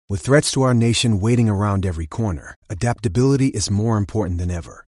With threats to our nation waiting around every corner, adaptability is more important than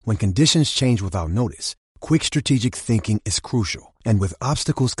ever. When conditions change without notice, quick strategic thinking is crucial. And with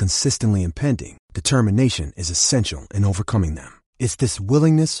obstacles consistently impending, determination is essential in overcoming them. It's this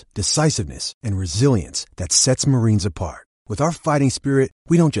willingness, decisiveness, and resilience that sets Marines apart. With our fighting spirit,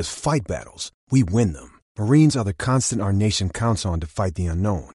 we don't just fight battles, we win them. Marines are the constant our nation counts on to fight the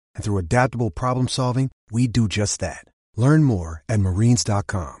unknown. And through adaptable problem solving, we do just that. Learn more at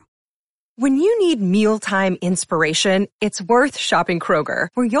marines.com. When you need mealtime inspiration, it's worth shopping Kroger,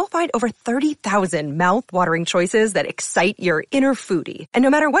 where you'll find over 30,000 mouth-watering choices that excite your inner foodie. And no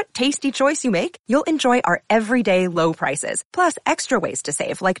matter what tasty choice you make, you'll enjoy our everyday low prices, plus extra ways to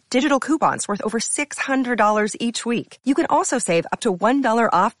save, like digital coupons worth over $600 each week. You can also save up to $1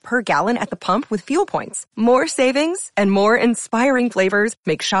 off per gallon at the pump with fuel points. More savings and more inspiring flavors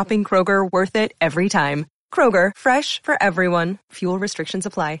make shopping Kroger worth it every time. Kroger, fresh for everyone. Fuel restrictions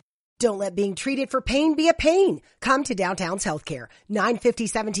apply. Don't let being treated for pain be a pain. Come to Downtown's Healthcare, 950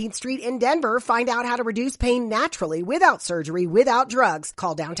 17th Street in Denver. Find out how to reduce pain naturally, without surgery, without drugs.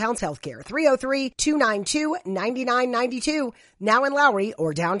 Call Downtown's Healthcare, 303-292-9992. Now in Lowry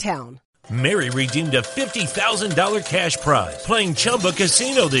or downtown. Mary redeemed a $50,000 cash prize playing Chumba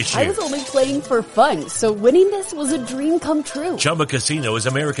Casino this year. I was only playing for fun, so winning this was a dream come true. Chumba Casino is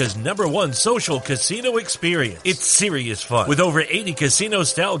America's #1 social casino experience. It's serious fun. With over 80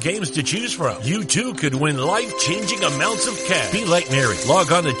 casino-style games to choose from, you too could win life-changing amounts of cash. Be like Mary.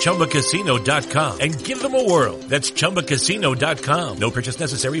 Log on to ChumbaCasino.com and give them a whirl. That's ChumbaCasino.com. No purchase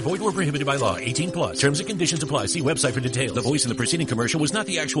necessary. Void or prohibited by law. 18 plus. Terms and conditions apply. See website for details. The voice in the preceding commercial was not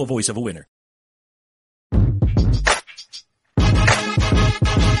the actual voice of a winner.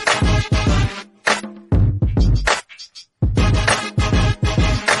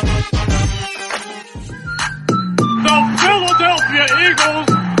 Philadelphia Eagles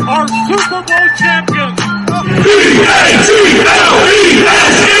are Super Bowl champions.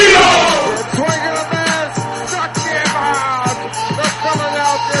 E-A-G-L-E-S Swing of the miss, struck him out. The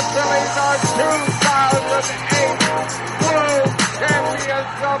Philadelphia Phillies are 2008 World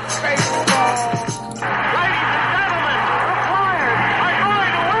Champions of Baseball. Ladies and gentlemen, the Flyers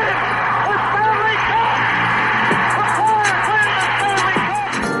are going to win the Stanley Cup. The Flyers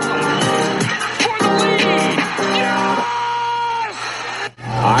win the Stanley Cup for the lead. Yes!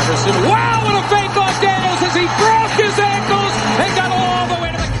 Iverson, wow, what a fake off Daniels as he broke his ankles and got all the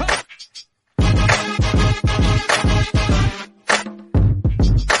way to the cup.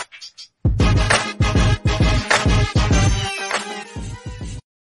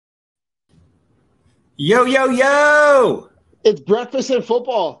 Yo, yo, yo! It's breakfast and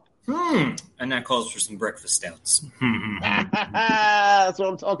football. And that calls for some breakfast stouts. That's what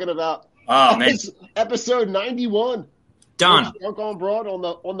I'm talking about. Oh, man. Episode 91. Done. Drunk on Broad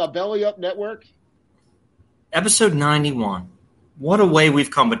on the Belly Up Network. Episode 91. What a way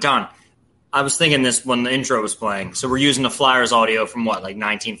we've come. But, Don, I was thinking this when the intro was playing. So we're using the Flyers audio from what, like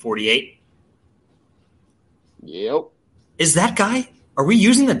 1948? Yep. Is that guy? Are we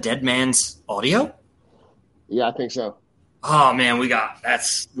using the dead man's audio? Yeah, I think so. Oh man, we got to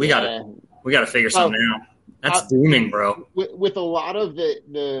figure something out. That's dooming, bro. With a lot of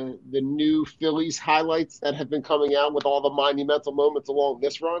the new Phillies highlights that have been coming out with all the monumental moments along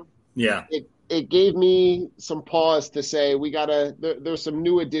this run. Yeah. It gave me some pause to say there's some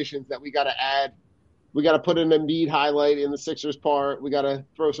new additions that we gotta add. We gotta put an Embiid highlight in the Sixers part. We gotta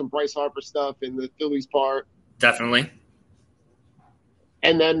throw some Bryce Harper stuff in the Phillies part. Definitely.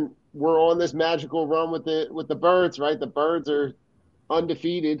 And then we're on this magical run with the Birds, right? The Birds are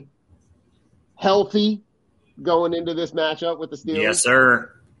undefeated, healthy, going into this matchup with the Steelers. Yes,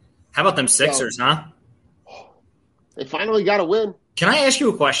 sir. How about them Sixers, huh? They finally got a win. Can I ask you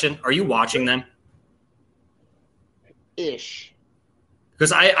a question? Are you watching them? Ish.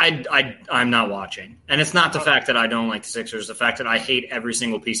 Because I'm not watching. And it's not the fact that I don't like the Sixers, the fact that I hate every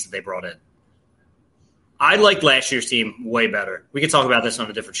single piece that they brought in. I liked last year's team way better. We could talk about this on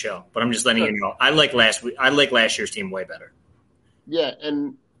a different show, but I'm just letting you know. I like last year's team way better. Yeah,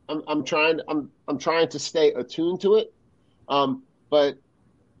 and I'm trying to stay attuned to it. But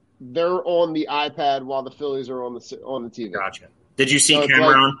they're on the iPad while the Phillies are on the TV. Gotcha. Did you see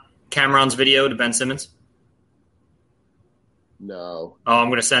Cameron's video to Ben Simmons? No. Oh, I'm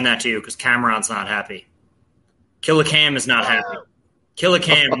going to send that to you because Cameron's not happy. Killer Cam is not happy. Killer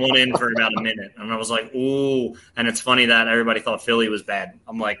Cam went in for about a minute, and I was like, ooh. And it's funny that everybody thought Philly was bad.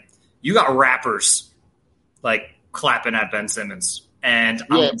 I'm like, you got rappers, like, clapping at Ben Simmons. And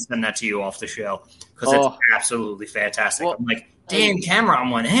I'm going to send that to you off the show because it's absolutely fantastic. Well, I'm like, damn, Cameron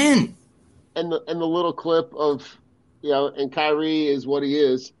went in. And the little clip of, and Kyrie is what he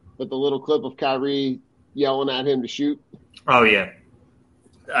is. but the little clip of Kyrie yelling at him to shoot. Oh, yeah.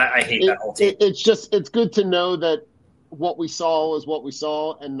 I hate that whole team. It's good to know that what we saw is what we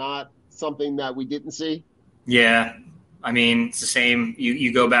saw and not something that we didn't see. Yeah. I mean, it's the same.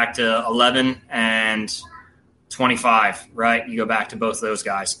 You go back to 11 and 25, right? You go back to both of those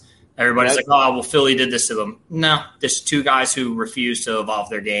guys. Everybody's like, oh, well, Philly did this to them. No, there's two guys who refuse to evolve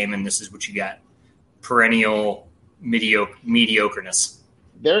their game, and this is what you got. Perennial mediocreness.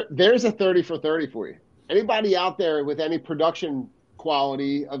 There's a 30 for 30 for you. Anybody out there with any production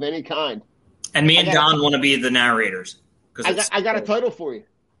quality of any kind. And me and Don want to be the narrators. I got a title for you.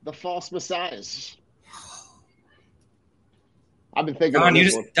 The False Messiahs. I've been thinking on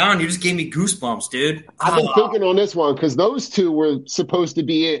this one. Don, you just gave me goosebumps, dude. I've been thinking on this one because those two were supposed to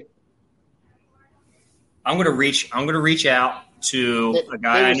be it. I'm gonna reach out to a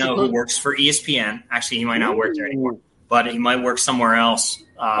guy I know who works for ESPN. Actually, he might not work there anymore, but he might work somewhere else.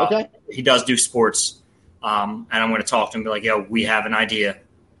 Okay. He does do sports, and I'm going to talk to him and be like, "Yo, we have an idea."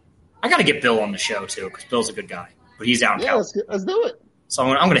 I got to get Bill on the show too because Bill's a good guy, but he's out in California. Let's do it. So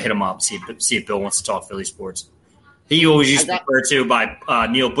I'm going to hit him up see if Bill wants to talk Philly sports. He always used to be referred to by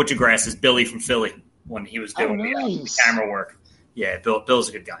Neil Butchergrass as Billy from Philly when he was doing the camera work. Yeah, Bill's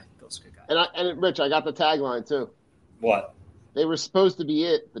a good guy. And Rich, I got the tagline too. What? They were supposed to be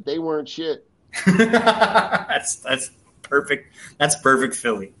it, but they weren't shit. That's perfect. That's perfect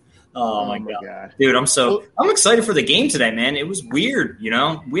Philly. Oh my God. Dude, I'm excited for the game today, man. It was weird,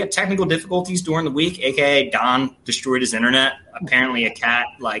 We had technical difficulties during the week, aka Don destroyed his internet. Apparently a cat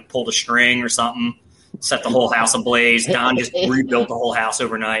pulled a string or something, set the whole house ablaze. Don just rebuilt the whole house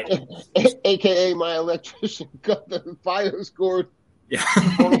overnight. AKA my electrician cut the FiOS cord. Yeah.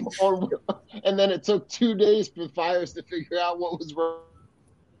 And then it took 2 days for FiOS to figure out what was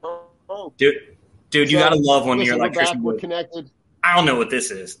wrong. Dude, you gotta love when your electrician. We're connected. I don't know what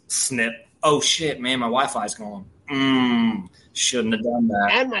this is. Snip. Oh shit, man, my Wi-Fi's gone. Shouldn't have done that.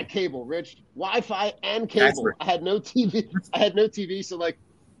 And my cable, Rich. Wi-Fi and cable. I had no TV, so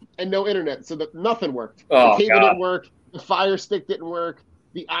and no internet, so nothing worked. Oh, the cable God. didn't work. The Fire Stick didn't work.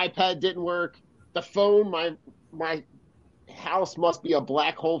 The iPad didn't work. The phone, my house must be a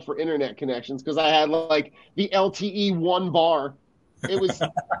black hole for internet connections because I had the LTE 1 bar. It was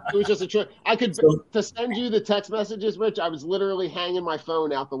just a trick. I could to send you the text messages, Rich. I was literally hanging my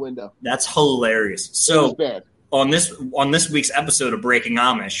phone out the window. That's hilarious. So it was bad. On this week's episode of Breaking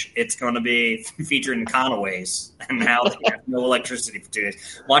Amish, it's going to be featuring the Conaways and how they have no electricity for 2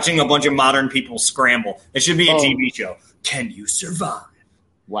 days. Watching a bunch of modern people scramble. It should be a TV show. Can you survive?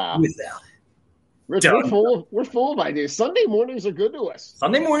 Wow. Without it? Rich, we're full of ideas. Sunday mornings are good to us.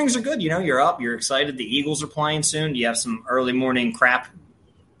 Sunday mornings are good. You're up. You're excited. The Eagles are playing soon. You have some early morning crap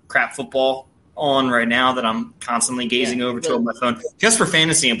football on right now that I'm constantly gazing over to on my phone. Just for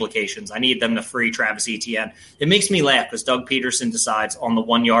fantasy implications, I need them to free Travis Etienne. It makes me laugh because Doug Peterson decides on the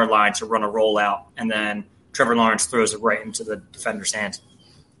 1 yard line to run a rollout, and then Trevor Lawrence throws it right into the defender's hands.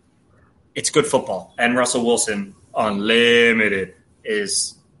 It's good football. And Russell Wilson, unlimited,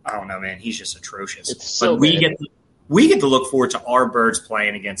 is – I don't know, man. He's just atrocious. It's so but we get to look forward to our Birds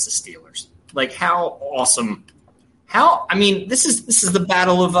playing against the Steelers. How awesome! This is the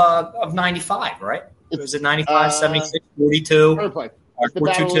battle of 95, right? Was it 95, 76, 42? Turnpike. It's the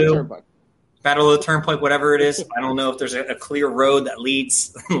Battle of the Turnpike. Battle of the Turnpike, whatever it is. I don't know if there's a clear road that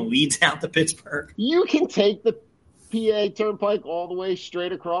leads out to Pittsburgh. You can take the PA Turnpike all the way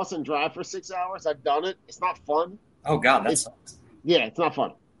straight across and drive for 6 hours. I've done it. It's not fun. Oh God, that sucks. Yeah, it's not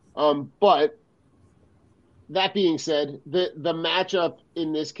fun. But that being said, the matchup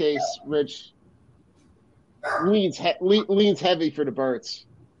in this case, Rich, leans heavy for the Birds.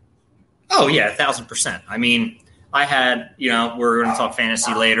 Oh yeah, 1,000%. I mean, I had we're going to talk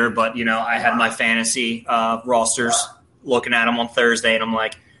fantasy later, but I had my fantasy rosters looking at them on Thursday, and I'm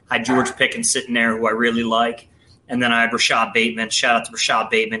like, I had George Pickens sitting there, who I really like, and then I had Rashad Bateman. Shout out to Rashad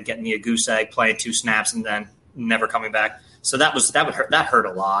Bateman getting me a goose egg, playing 2 snaps, and then never coming back. So that hurt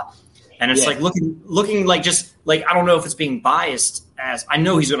a lot, and it's looking like I don't know if it's being biased as I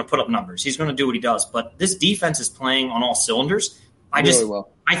know he's going to put up numbers, he's going to do what he does, but this defense is playing on all cylinders. I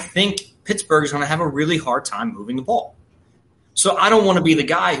think Pittsburgh is going to have a really hard time moving the ball. So I don't want to be the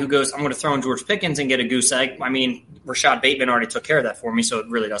guy who goes, I'm going to throw in George Pickens and get a goose egg. I mean, Rashad Bateman already took care of that for me, so it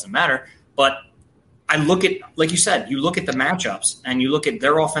really doesn't matter. But I look at, like you said, you look at the matchups and you look at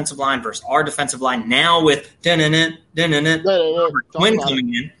their offensive line versus our defensive line now with Quinn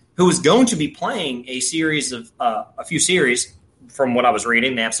coming in, who is going to be playing a few series from what I was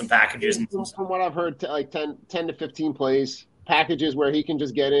reading. They have some packages. From what I've heard, 10 to 15 plays, packages where he can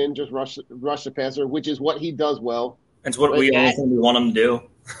just get in, just rush the passer, which is what he does well. It's what we want him to do.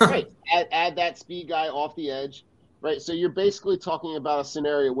 Right. Add that speed guy off the edge. Right. So you're basically talking about a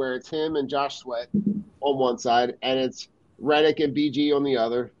scenario where it's him and Josh Sweat on one side, and it's Reddick and BG on the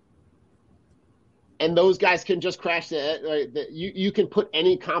other. And those guys can just crash the edge. Right? You can put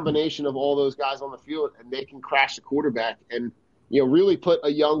any combination of all those guys on the field, and they can crash the quarterback, and really put a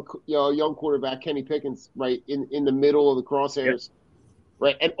young quarterback, Kenny Pickens, right in the middle of the crosshairs. Yep.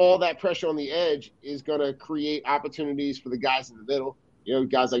 Right, and all that pressure on the edge is going to create opportunities for the guys in the middle.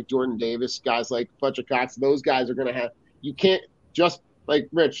 Guys like Jordan Davis, guys like Fletcher Cox, those guys are going to have – you can't just like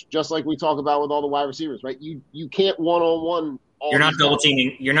Rich, just like we talk about with all the wide receivers, right? You can't one-on-one all You're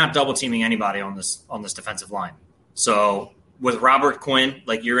not double teaming anybody on this defensive line. So with Robert Quinn,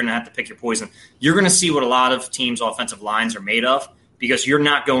 like, you're going to have to pick your poison. You're going to see what a lot of teams' offensive lines are made of, because you're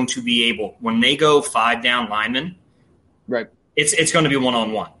not going to be able – when they go 5-down linemen, right, it's going to be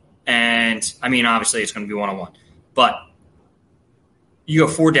one-on-one. And, I mean, obviously it's going to be one-on-one. But you go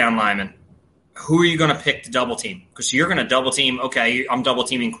 4-down linemen. Who are you going to pick to double team? Because you're going to double team. Okay, I'm double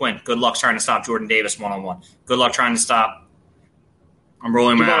teaming Quinn. Good luck trying to stop Jordan Davis one-on-one. Good luck trying to stop. I'm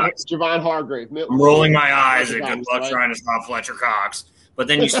rolling my eyes. Javon Hargrave. I'm rolling my eyes. And good luck trying to stop Fletcher Cox. But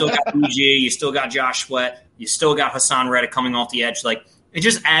then you still got BG. You still got Josh Sweat. You still got Hassan Reddick coming off the edge. Like, it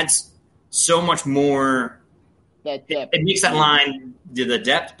just adds so much more. That depth. It makes that line the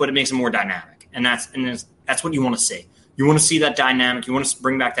depth, but it makes it more dynamic, and that's what you want to see. You want to see that dynamic. You want to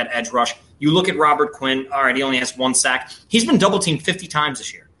bring back that edge rush. You look at Robert Quinn. All right, he only has 1 sack. He's been double teamed 50 times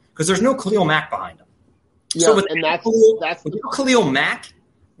this year because there's no Khalil Mack behind him. Yeah, so with that's Khalil Mack,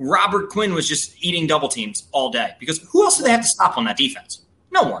 Robert Quinn was just eating double teams all day, because who else do they have to stop on that defense?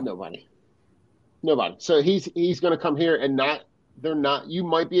 No one. Nobody. So he's going to come here and they're not. You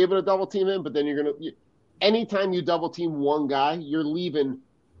might be able to double team him, but then you're going to. Anytime you double team one guy, you're leaving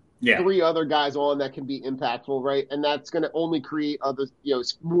 3 other guys on that can be impactful, right? And that's going to only create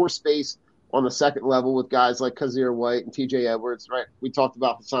more space on the second level with guys like Kazir White and TJ Edwards, right? We talked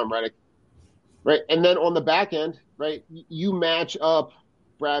about Hassan Reddick, right? And then on the back end, right, you match up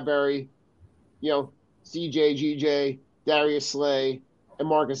Bradbury, CJ, GJ, Darius Slay, and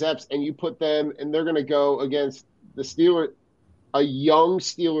Marcus Epps, and you put them, and they're going to go against the Steelers, a young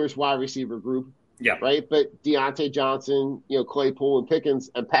Steelers wide receiver group. Yeah. Right. But Deontay Johnson, Claypool and Pickens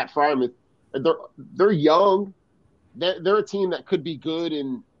and Pat Fryman, they're young. They're a team that could be good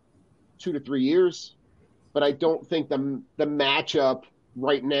in 2 to 3 years, but I don't think the matchup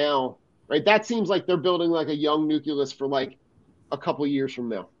right now, right? That seems like they're building like a young nucleus for like a couple years from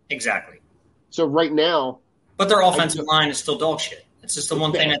now. Exactly. So right now, but their offensive line is still dog shit. It's just the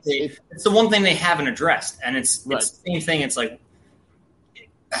one thing it's the one thing they haven't addressed, and it's the same thing. It's like,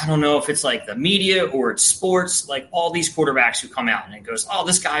 I don't know if it's like the media or it's sports, like all these quarterbacks who come out and it goes, oh,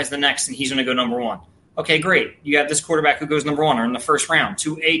 this guy's the next and he's going to go number 1. Okay, great. You got this quarterback who goes number 1 or in the first round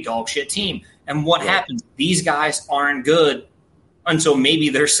to a dog shit team. And what happens? These guys aren't good until maybe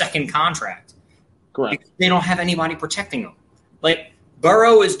their second contract. Correct. Because they don't have anybody protecting them. Like,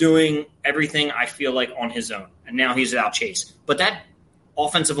 Burrow is doing everything, I feel like, on his own. And now he's without Chase. But that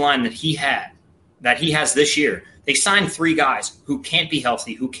offensive line that he has this year, they signed 3 guys who can't be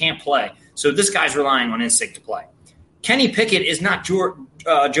healthy, who can't play. So this guy's relying on instinct to play. Kenny Pickett is not Joe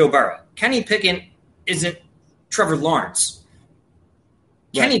Burrow. Kenny Pickett isn't Trevor Lawrence.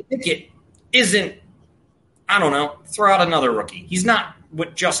 Right. Kenny Pickett isn't, I don't know, throw out another rookie. He's not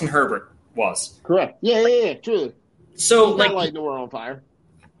what Justin Herbert was. Correct. Yeah, truly. So, he's not lighting the world on fire.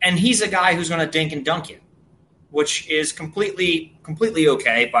 And he's a guy who's going to dink and dunk you, which is completely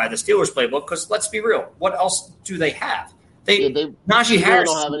okay by the Steelers playbook, because let's be real, what else do they have? Najee Harris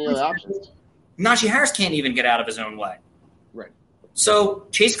don't have any other options. Najee Harris can't even get out of his own way. Right. So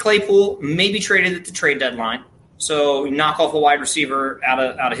Chase Claypool may be traded at the trade deadline. So you knock off a wide receiver out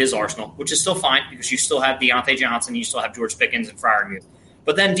of his arsenal, which is still fine because you still have Deontay Johnson, you still have George Pickens and Freiermuth.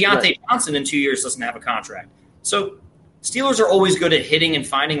 But then Deontay Johnson in 2 years doesn't have a contract. So Steelers are always good at hitting and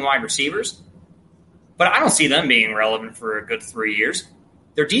finding wide receivers, but I don't see them being relevant for a good 3 years.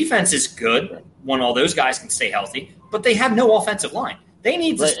 Their defense is good when all those guys can stay healthy, but they have no offensive line. They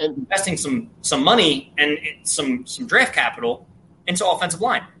need to start investing some money and some draft capital into offensive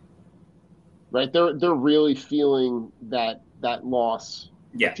line. Right, they're really feeling that loss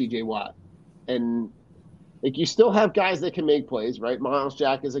of T.J. Watt, and like you still have guys that can make plays. Right, Miles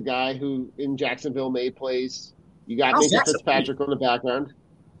Jack is a guy who in Jacksonville made plays. You got Minka Fitzpatrick on the background.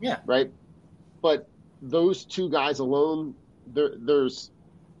 Yeah, right, but those 2 guys alone, they're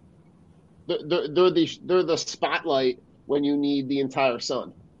the spotlight when you need the entire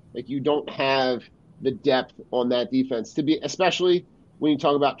sun. Like, you don't have the depth on that defense to be, especially when you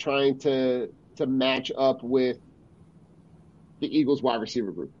talk about trying to match up with the Eagles wide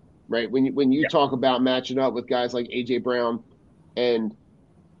receiver group, right? When you talk about matching up with guys like A.J. Brown and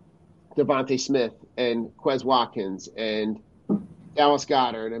Devontae Smith and Quez Watkins and Dallas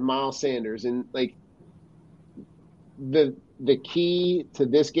Goedert and Miles Sanders, and like the key to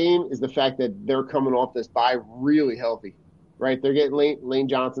this game is the fact that they're coming off this bye really healthy, right? They're getting Lane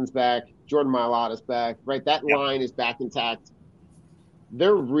Johnson's back, Jordan Mailata's back, right? That line is back intact.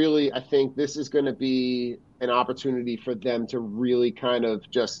 They're really, I think this is going to be an opportunity for them to really kind of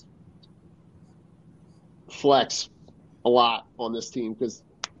just flex a lot on this team, because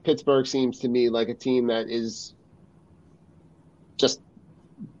Pittsburgh seems to me like a team that is just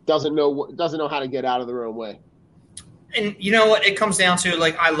doesn't know how to get out of their own way. And you know what? It comes down to,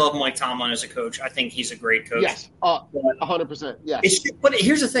 like, I love Mike Tomlin as a coach. I think he's a great coach. Yes, 100%. Yes. But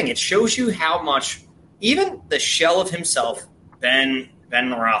here's the thing. It shows you how much even the shell of himself, Ben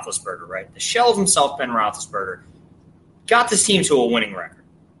Roethlisberger, right? The shell of himself, Ben Roethlisberger, got this team to a winning record.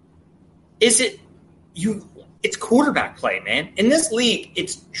 It's quarterback play, man. In this league,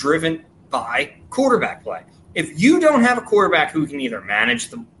 it's driven by quarterback play. If you don't have a quarterback who can either manage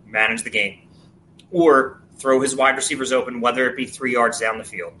the game or throw his wide receivers open, whether it be 3 yards down the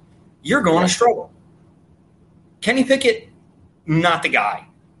field, you're going to struggle. Kenny Pickett, not the guy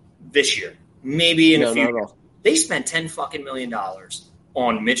this year. Maybe in a few years. They spent $10 million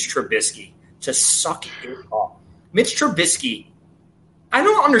on Mitch Trubisky to suck it up. Mitch Trubisky, I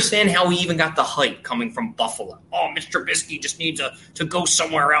don't understand how he even got the hype coming from Buffalo. Oh, Mitch Trubisky just needs to go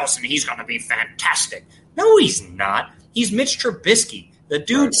somewhere else and he's going to be fantastic. No, he's not. He's Mitch Trubisky. The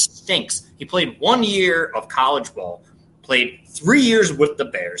dude stinks. He played 1 year of college ball, played 3 years with the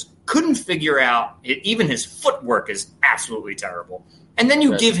Bears, couldn't figure out even his footwork is absolutely terrible. And then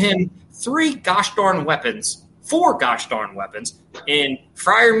you give him 4 gosh darn weapons in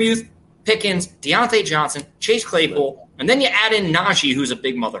Freiermuth, Pickens, Deontay Johnson, Chase Claypool, and then you add in Najee, who's a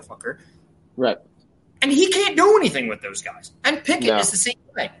big motherfucker. Right. And he can't do anything with those guys. And Pickett is the same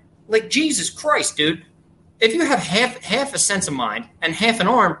way. Like, Jesus Christ, dude. If you have half a sense of mind and half an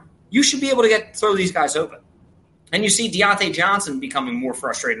arm, you should be able to throw these guys open. And you see Deontay Johnson becoming more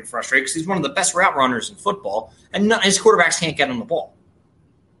frustrated because he's one of the best route runners in football, and his quarterbacks can't get him the ball.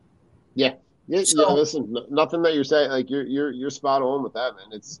 Yeah. Listen, nothing that you're saying, like you're spot on with that, man.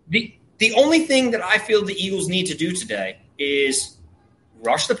 It's the only thing that I feel the Eagles need to do today is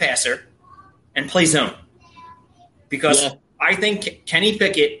rush the passer and play zone, because I think Kenny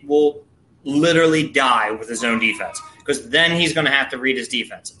Pickett will literally die with his own defense, because then he's going to have to read his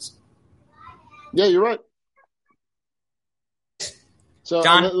defenses. Yeah, you're right. So,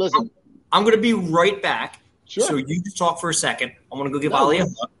 Don, listen, I'm going to be right back. Sure. So you just talk for a second. I'm going to go give Ali a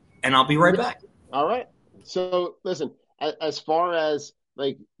hug, and I'll be right back. All right. So listen, as far as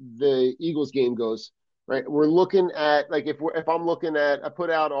like the Eagles game goes, right? We're looking at, like, if I'm looking at, I put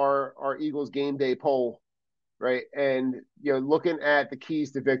out our Eagles game day poll, right? And, looking at the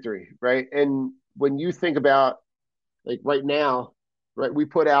keys to victory, right? And when you think about, like, right now, right, we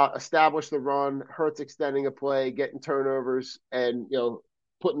put out establish the run, Hurts extending a play, getting turnovers, and,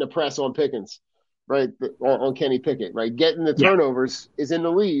 putting the press on Pickens, right, on Kenny Pickett, right? Getting the turnovers is in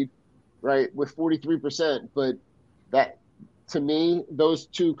the lead, right, with 43%. But that, to me, those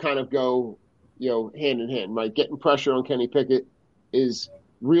two kind of go, hand in hand, right? Getting pressure on Kenny Pickett is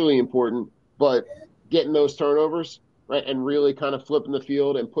really important, but getting those turnovers, right, and really kind of flipping the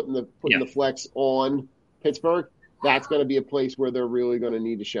field and putting the flex on Pittsburgh, that's going to be a place where they're really going to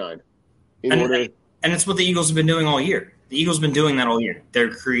need to shine. And it's what the Eagles have been doing all year. The Eagles have been doing that all year. They're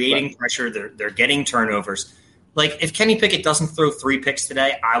creating pressure. They're getting turnovers. Like, if Kenny Pickett doesn't throw 3 picks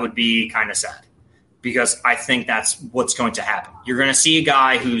today, I would be kind of sad, because I think that's what's going to happen. You're going to see a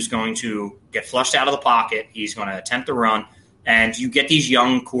guy who's going to get flushed out of the pocket. He's going to attempt to run, and you get these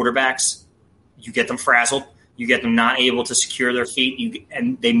young quarterbacks, you get them frazzled, you get them not able to secure their feet,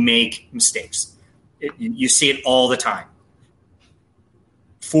 and they make mistakes. You see it all the time.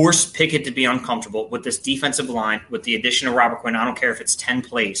 Force Pickett to be uncomfortable with this defensive line, with the addition of Robert Quinn. I don't care if it's 10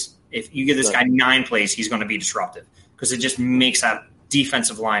 plays. If you give this guy 9 plays, he's going to be disruptive, because it just makes that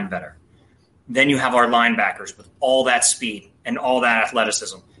defensive line better. Then you have our linebackers with all that speed and all that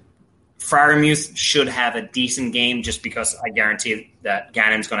athleticism. Freiermuth should have a decent game, just because I guarantee that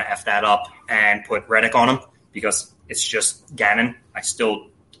Gannon's going to F that up and put Reddick on him, because it's just Gannon. I still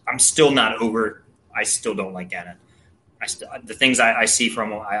don't like Gannon. The things I see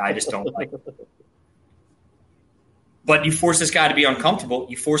from him, I just don't like. But you force this guy to be uncomfortable.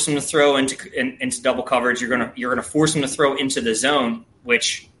 You force him to throw into double coverage. You're gonna force him to throw into the zone,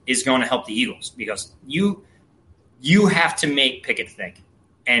 which is going to help the Eagles, because you have to make Pickett think.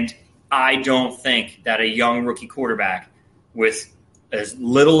 And I don't think that a young rookie quarterback with as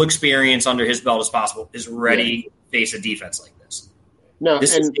little experience under his belt as possible is ready to face a defense like this. No,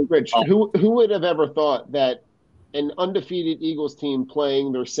 and Rich, who would have ever thought that an undefeated Eagles team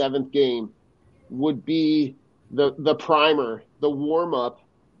playing their 7th game would be the primer, the warm-up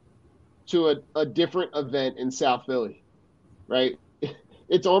to a different event in South Philly, right?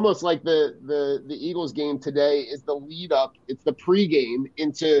 It's almost like the Eagles game today is the lead up. It's the pregame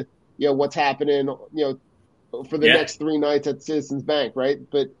into, what's happening, for the next 3 nights at Citizens Bank, right?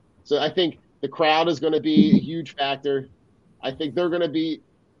 But so I think the crowd is going to be a huge factor. I think they're going to be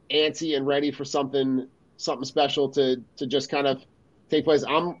antsy and ready for something special to just kind of take place.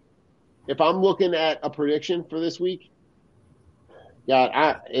 If I'm looking at a prediction for this week, I'm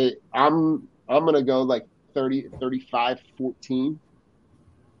going to go like 35-14.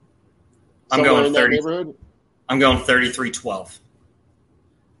 I'm going 30. Neighborhood. I'm going 33-12.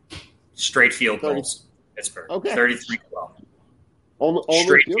 Straight field goals. Pittsburgh. Okay. 33-12. Only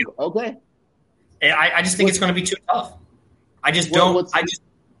straight field. Okay. And I just think it's going to be too tough. I just don't.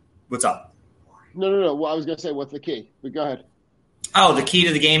 What's up? No. Well, I was going to say, what's the key? But go ahead. Oh, the key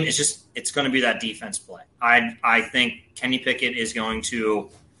to the game is it's going to be that defense play. I think Kenny Pickett is going to,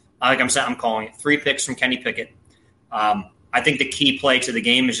 like I'm calling it 3 picks from Kenny Pickett. I think the key play to the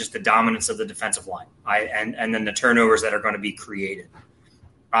game is just the dominance of the defensive line, and then the turnovers that are going to be created.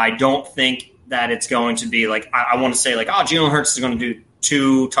 I don't think that it's going to be like I want to say like, oh, Jalen Hurts is going to do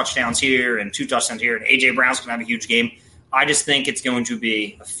 2 touchdowns here and 2 touchdowns here, and A.J. Brown's going to have a huge game. I just think it's going to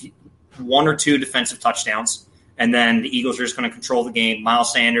be 1 or 2 defensive touchdowns, and then the Eagles are just going to control the game.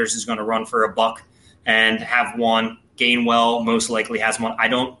 Miles Sanders is going to run for a buck and have 1. Gainwell most likely has 1. I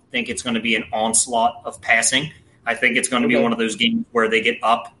don't think it's going to be an onslaught of passing. I think it's going to be one of those games where they get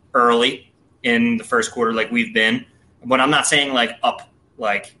up early in the first quarter like we've been. But I'm not saying like up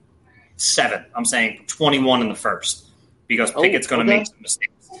like 7. I'm saying 21 in the first because Pickett's going to make some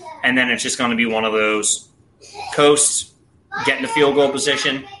mistakes. And then it's just going to be one of those coasts, get in the field goal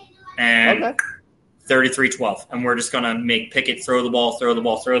position, and 33-12. And we're just going to make Pickett throw the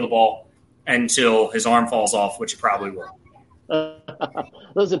ball until his arm falls off, which it probably will.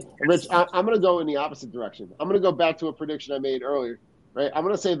 Listen, Rich, I'm going to go in the opposite direction. I'm going to go back to a prediction I made earlier, right? I'm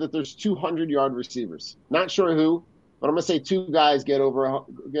going to say that there's 200-yard receivers. Not sure who, but I'm going to say 2 guys get over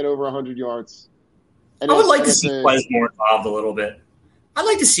 100 yards. And I would like to see Quez more involved a little bit. I'd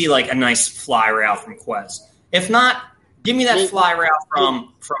like to see like a nice fly route from Quez. If not, give me that fly route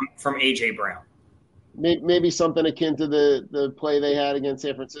from A.J. Brown. Maybe something akin to the play they had against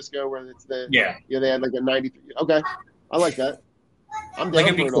San Francisco where it's they had like a 93. Okay, I like that. I'm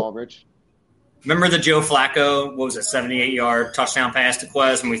down for it all, Rich. Remember the Joe Flacco, 78-yard touchdown pass to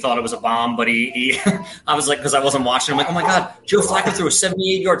Quez, and we thought it was a bomb, but he I was like, because I wasn't watching, I'm like, oh my God, Joe Flacco threw a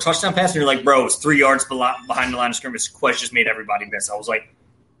 78-yard touchdown pass, and you're like, bro, it's 3 yards behind the line of scrimmage. Quez just made everybody miss. I was like,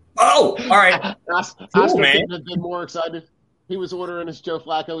 oh, all right. Oscar man. Have been more excited. He was ordering his Joe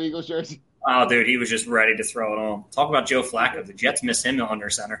Flacco Eagles jersey. Oh, dude, he was just ready to throw it on. Talk about Joe Flacco. The Jets miss him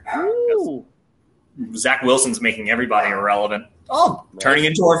under center. Zach Wilson's making everybody irrelevant. Oh, turning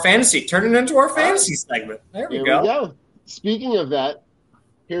into our fantasy segment. There we go. Speaking of that,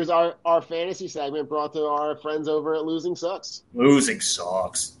 here's our fantasy segment brought to our friends over at Losing Sucks. Losing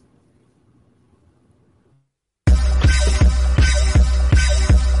Sucks.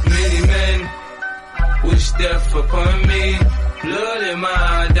 Many men wish death upon me. Blood in my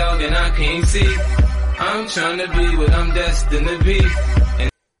eye, dog, and I can't see. I'm trying to be what I'm destined to be.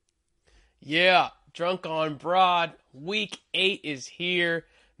 Yeah, Drunk on Broad. Week 8 is here.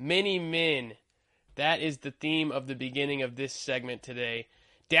 Many men. That is the theme of the beginning of this segment today.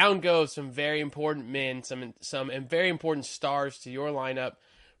 Down goes some very important men, some very important stars to your lineup.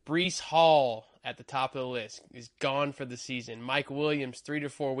 Breece Hall at the top of the list is gone for the season. Mike Williams, 3 to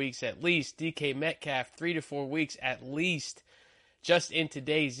 4 weeks at least. DK Metcalf, 3 to 4 weeks at least. Just in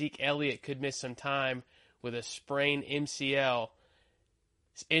today, Zeke Elliott could miss some time with a sprained MCL.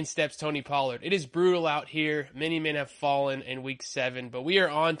 In steps Tony Pollard. It is brutal out here. Many men have fallen in Week 7, but we are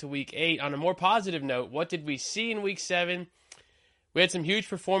on to Week 8. On a more positive note, what did we see in Week 7? We had some huge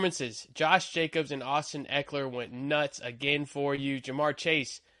performances. Josh Jacobs and Austin Eckler went nuts again for you. Jamar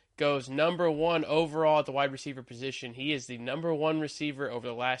Chase goes number 1 overall at the wide receiver position. He is the number 1 receiver over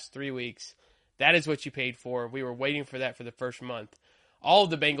the last 3 weeks. That is what you paid for. We were waiting for that for the first month. All of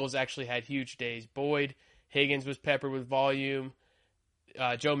the Bengals actually had huge days. Boyd, Higgins was peppered with volume.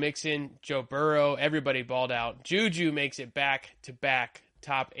 Joe Mixon, Joe Burrow, everybody balled out. Juju makes it back-to-back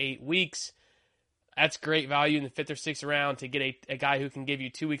top 8 weeks. That's great value in the 5th or 6th round to get a guy who can give you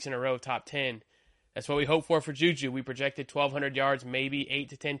 2 weeks in a row top 10. That's what we hope for Juju. We projected 1,200 yards, maybe 8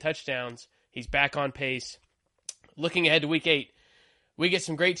 to 10 touchdowns. He's back on pace. looking ahead to week 8, we get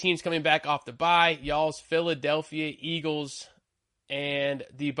some great teams coming back off the bye. Y'all's Philadelphia Eagles and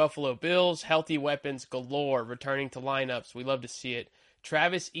the Buffalo Bills. Healthy weapons galore returning to lineups. We love to see it.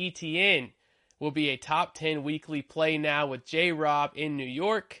 Travis Etienne will be a top 10 weekly play now with J-Rob in New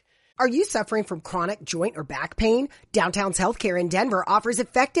York. Are you suffering from chronic joint or back pain? Downtown's Healthcare in Denver offers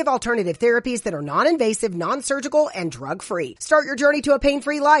effective alternative therapies that are non-invasive, non-surgical, and drug-free. Start your journey to a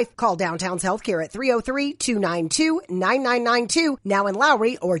pain-free life. Call Downtown's Healthcare at 303-292-9992, now in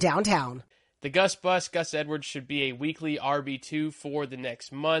Lowry or downtown. The Gus Bus, Gus Edwards, should be a weekly RB2 for the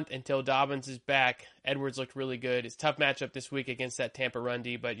next month until Dobbins is back. Edwards looked really good. It's a tough matchup this week against that Tampa run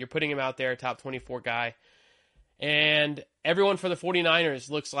D, but you're putting him out there, top 24 guy. And everyone for the 49ers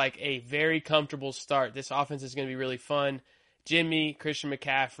looks like a very comfortable start. This offense is going to be really fun. Jimmy, Christian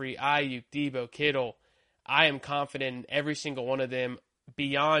McCaffrey, Ayuk, Debo, Kittle. I am confident in every single one of them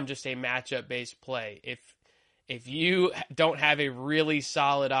beyond just a matchup-based play. If you don't have a really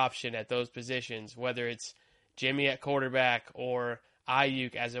solid option at those positions, whether it's Jimmy at quarterback or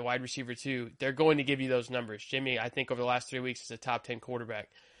Ayuk as a wide receiver too, they're going to give you those numbers. Jimmy, I think over the last 3 weeks, is a top 10 quarterback.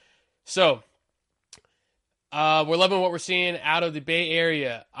 So, we're loving what we're seeing out of the Bay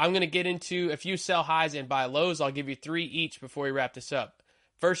Area. I'm going to get into a few sell highs and buy lows. I'll give you 3 each before we wrap this up.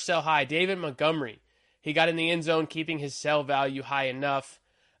 First sell high, David Montgomery. He got in the end zone, keeping his sell value high enough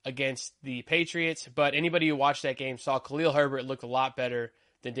against the Patriots. But anybody who watched that game saw Khalil Herbert look a lot better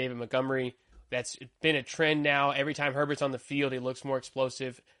than David Montgomery. That's been a trend now. Every time Herbert's on the field, he looks more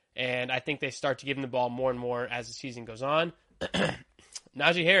explosive. And I think they start to give him the ball more and more as the season goes on.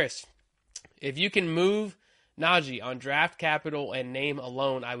 Najee Harris. If you can move Najee on draft capital and name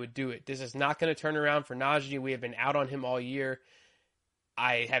alone, I would do it. This is not going to turn around for Najee. We have been out on him all year.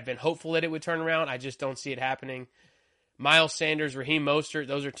 I have been hopeful that it would turn around. I just don't see it happening. Miles Sanders, Raheem Mostert,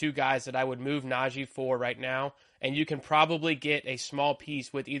 those are 2 guys that I would move Najee for right now. And you can probably get a small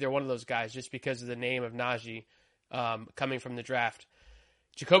piece with either one of those guys just because of the name of Najee coming from the draft.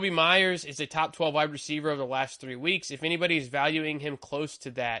 Jacoby Myers is a top 12 wide receiver over the last 3 weeks. If anybody is valuing him close to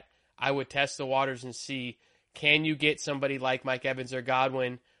that, I would test the waters and see, can you get somebody like Mike Evans or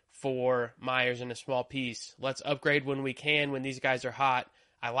Godwin for Myers in a small piece? Let's upgrade when we can, when these guys are hot.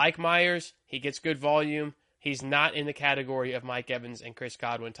 I like Myers. He gets good volume. He's not in the category of Mike Evans and Chris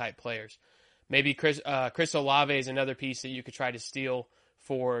Godwin type players. Maybe Chris Olave is another piece that you could try to steal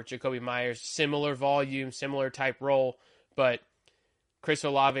for Jacoby Myers. Similar volume, similar type role, but Chris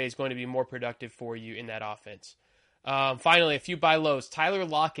Olave is going to be more productive for you in that offense. Finally, a few buy lows. Tyler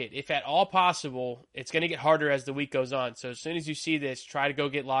Lockett, if at all possible, it's going to get harder as the week goes on. So as soon as you see this, try to go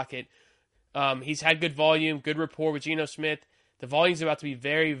get Lockett. He's had good volume, good rapport with Geno Smith. The volume's about to be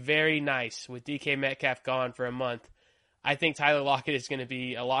very, very nice with DK Metcalf gone for a month. I think Tyler Lockett is going to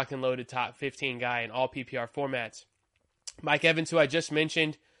be a lock and loaded top 15 guy in all PPR formats. Mike Evans, who I just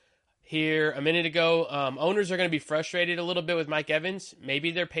mentioned here a minute ago, owners are going to be frustrated a little bit with Mike Evans.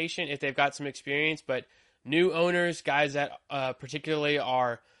 Maybe they're patient if they've got some experience, but new owners, guys that particularly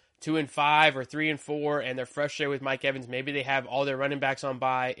are 2-5 or 3-4, and they're frustrated with Mike Evans. Maybe they have all their running backs on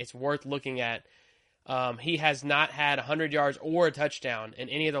bye. It's worth looking at. He has not had 100 yards or a touchdown in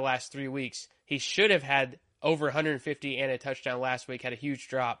any of the last 3 weeks. He should have had over 150 and a touchdown last week, had a huge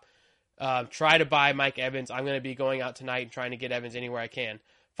drop. Try to buy Mike Evans. I'm going to be going out tonight and trying to get Evans anywhere I can.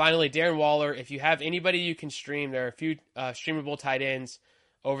 Finally, Darren Waller. If you have anybody you can stream, there are a few streamable tight ends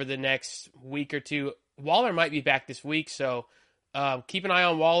over the next week or two. Waller might be back this week, so keep an eye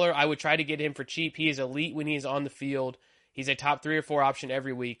on Waller. I would try to get him for cheap. He is elite when he's on the field. He's a top 3 or 4 option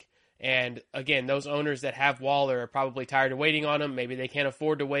every week. And again, those owners that have Waller are probably tired of waiting on him. Maybe they can't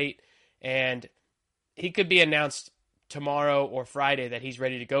afford to wait. And he could be announced tomorrow or Friday that he's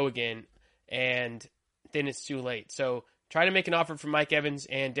ready to go again, and then it's too late. So try to make an offer for Mike Evans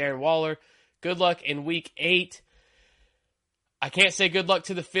and Darren Waller. Good luck in Week 8. I can't say good luck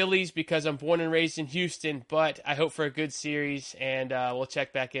to the Phillies because I'm born and raised in Houston, but I hope for a good series, and we'll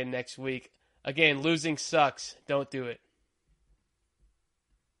check back in next week. Again, losing sucks. Don't do it.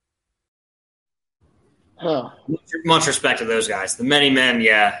 Huh. Much respect to those guys. The many men,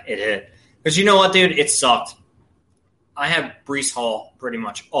 yeah, it hit. Because you know what, dude? It sucked. I had Breece Hall pretty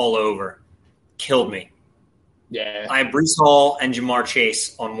much all over. Killed me. Yeah. I had Breece Hall and Jamar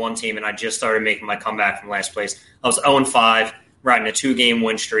Chase on one team, and I just started making my comeback from last place. I was 0-5, riding a 2-game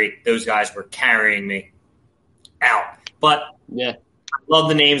win streak. Those guys were carrying me out. But yeah, I love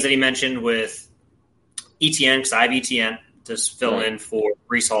the names that he mentioned with ETN, because I have ETN to fill in for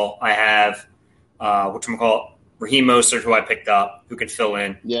Breece Hall. I have Raheem Mostert, who I picked up, who can fill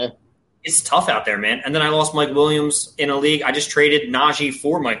in. Yeah. It's tough out there, man. And then I lost Mike Williams in a league. I just traded Najee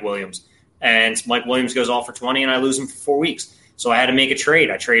for Mike Williams. and Mike Williams goes off for 20, and I lose him for 4 weeks. So I had to make a trade.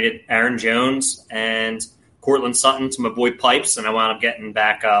 I traded Aaron Jones and Cortland Sutton to my boy Pipes, and I wound up getting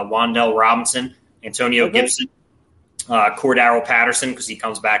back Wan'Dale Robinson, Antonio Gibson, Cordero Patterson because he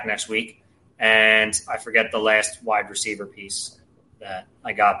comes back next week, and I forget the last wide receiver piece that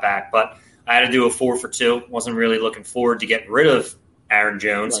I got back. But I had to do a 4 for 2. Wasn't really looking forward to getting rid of Aaron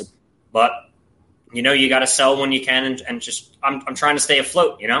Jones, Right. but you got to sell when you can, and just I'm trying to stay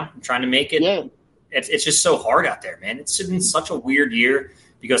afloat. I'm trying to make it. Yeah. It's just so hard out there, man. It's been such a weird year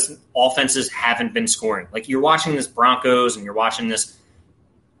because offenses haven't been scoring. Like you're watching this Broncos and you're watching this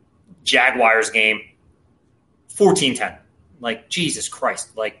Jaguars game, 14-10. Like Jesus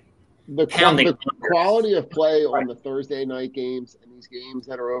Christ, like The quality of play on the Thursday night games and these games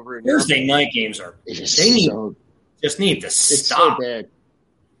that are over in Thursday night games are just need to stop. It's so bad.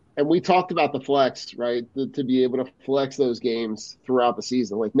 And we talked about the flex, right? To be able to flex those games throughout the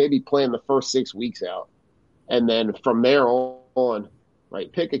season, like maybe plan the first 6 weeks out. And then from there on,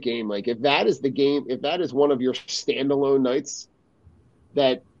 right, pick a game. Like if that is the game, if that is one of your standalone nights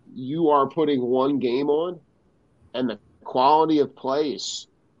that you are putting one game on and the quality of play is,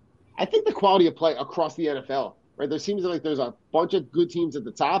 I think the quality of play across the NFL, right? There seems like there's a bunch of good teams at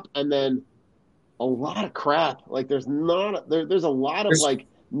the top and then a lot of crap. Like there's a lot of like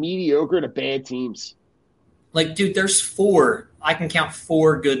mediocre to bad teams. Like, dude, I can count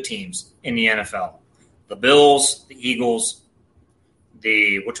 4 good teams in the NFL. The Bills, the Eagles,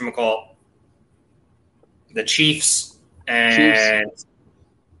 the Chiefs, and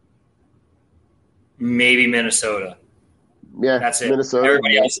maybe Minnesota. Yeah, that's it. Minnesota.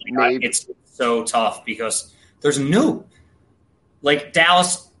 Everybody else, it's so tough because there's no – like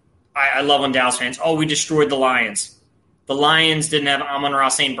Dallas, I love on Dallas fans. Oh, we destroyed the Lions. The Lions didn't have Amon-Ra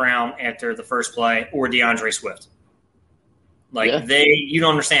St. Brown after the first play or DeAndre Swift. You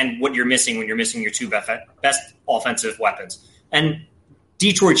don't understand what you're missing when you're missing your 2 best offensive weapons. And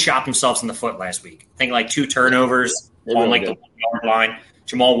Detroit shot themselves in the foot last week. I think like 2 turnovers on like the 1-yard line.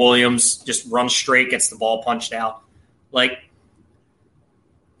 Jamal Williams just runs straight, gets the ball punched out. Like,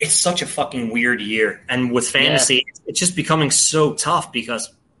 it's such a fucking weird year. And with fantasy, it's just becoming so tough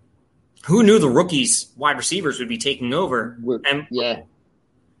because who knew the rookies, wide receivers would be taking over? And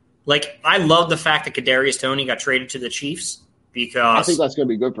like, I love the fact that Kadarius Toney got traded to the Chiefs because I think that's going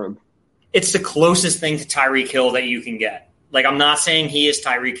to be good for him. It's the closest thing to Tyreek Hill that you can get. Like, I'm not saying he is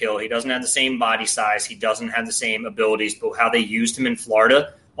Tyreek Hill. He doesn't have the same body size. He doesn't have the same abilities. But how they used him in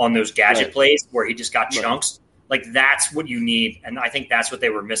Florida on those gadget plays where he just got chunks, like that's what you need. And I think that's what they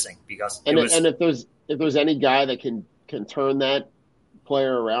were missing because and if there's any guy that can turn that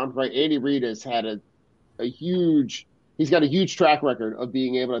player around, right? Andy Reid has had he's got a huge track record of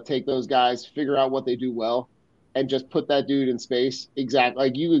being able to take those guys, figure out what they do well, and just put that dude in space. Exactly.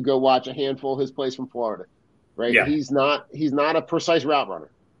 Like you could go watch a handful of his plays from Florida, right? Yeah. He's not a precise route runner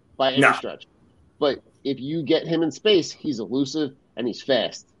by any stretch. But if you get him in space, he's elusive and he's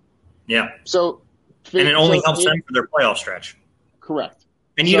fast. Yeah. So and it only helps them for their playoff stretch. Correct.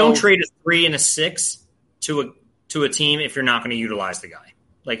 And you don't trade a 3 and a 6 to a team if you're not going to utilize the guy.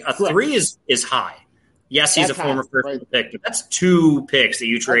 Like a 3 is high. Yes, he's a former first pick, but that's 2 picks that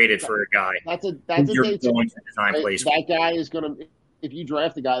you traded for a guy. That's a day 2. Place. That guy is going to, if you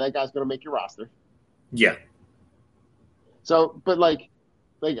draft a guy, that guy's going to make your roster. Yeah. So, but like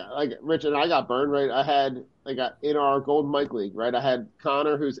Rich and I got burned, right? I got in our Golden Mike League, right? I had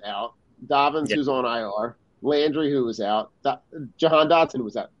Connor, who's out, Dobbins, who's on IR, Landry, who was out, Jahan Dotson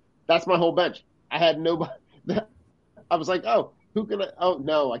was out. That's my whole bench. I had nobody. I was like, oh, who can I? Oh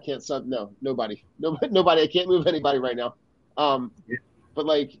no, I can't sub. No, nobody. I can't move anybody right now. But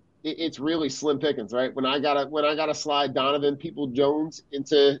like, it's really slim pickings, right? When I gotta slide Donovan Peoples-Jones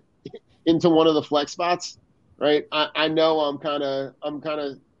into one of the flex spots, right? I know I'm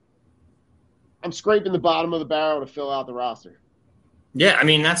scraping the bottom of the barrel to fill out the roster. Yeah, I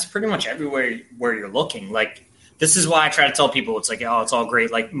mean that's pretty much everywhere where you're looking. Like this is why I try to tell people it's like, oh, it's all great.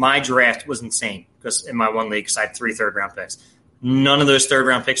 Like my draft was insane because in my one league, because I had 3 third-round picks. None of those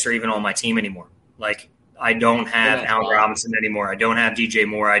third-round picks are even on my team anymore. Like I don't have Allen Robinson anymore. I don't have DJ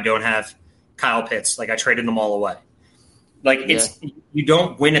Moore. I don't have Kyle Pitts. Like I traded them all away. Like you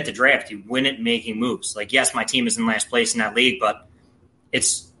don't win at the draft. You win at making moves. Like yes, my team is in last place in that league, but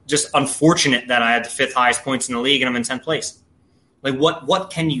it's just unfortunate that I had the 5th highest points in the league and I'm in 10th place. Like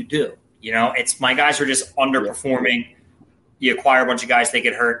what can you do? You know, it's my guys are just underperforming. You acquire a bunch of guys, they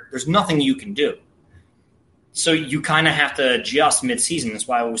get hurt. There's nothing you can do. So you kind of have to adjust mid-season. That's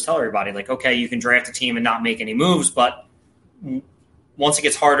why I always tell everybody, like, okay, you can draft a team and not make any moves, but once it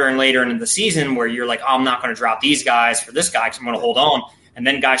gets harder and later into the season where you're like, oh, I'm not going to drop these guys for this guy because I'm going to hold on, and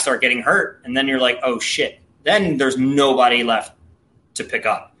then guys start getting hurt, and then you're like, oh shit. Then there's nobody left to pick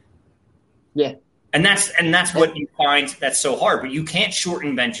up. Yeah. And that's what you find that's so hard. But you can't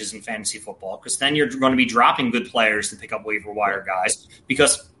shorten benches in fantasy football because then you're going to be dropping good players to pick up waiver wire guys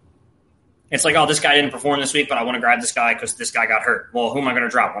because it's like, oh, this guy didn't perform this week, but I want to grab this guy because this guy got hurt. Well, who am I going to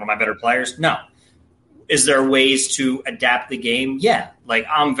drop? One of my better players? No. Is there ways to adapt the game? Yeah. Like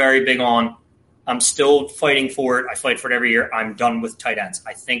I'm very big on I'm still fighting for it. I fight for it every year. I'm done with tight ends.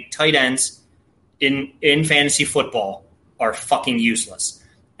 I think tight ends in fantasy football are fucking useless.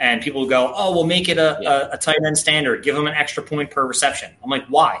 And people go, oh, we'll make it a tight end standard. Give him an extra point per reception. I'm like,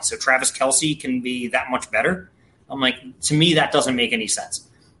 why? So Travis Kelce can be that much better? I'm like, to me, that doesn't make any sense.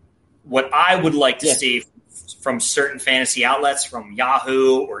 What I would like to see from certain fantasy outlets, from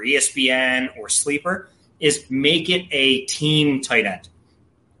Yahoo or ESPN or Sleeper, is make it a team tight end.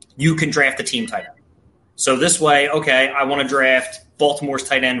 You can draft a team tight end. So this way, okay, I want to draft Baltimore's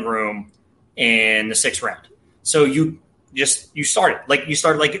tight end room in the 6th round. So you start it. Like you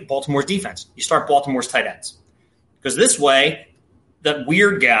start like Baltimore's defense. You start Baltimore's tight ends. Because this way, that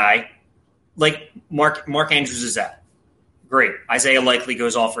weird guy, like Mark Andrews is out. Great. Isaiah Likely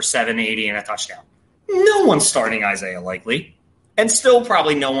goes off for 780 and a touchdown. No one's starting Isaiah Likely. And still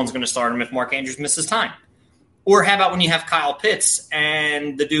probably no one's going to start him if Mark Andrews misses time. Or how about when you have Kyle Pitts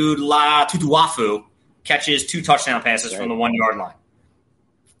and the dude La Tutuafu catches 2 touchdown passes from the 1 yard line?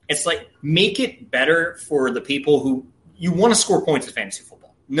 It's like, make it better for the people who you want to score points in fantasy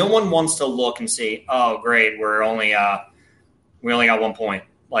football. No one wants to look and see, oh, great, we only got 1 point,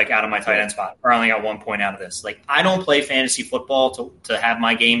 like out of my tight end spot, or I only got 1 point out of this. Like, I don't play fantasy football to have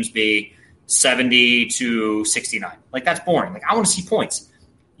my games be 70 to 69. Like, that's boring. Like, I want to see points.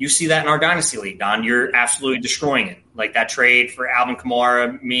 You see that in our Dynasty League, Don. You're absolutely destroying it. Like that trade for Alvin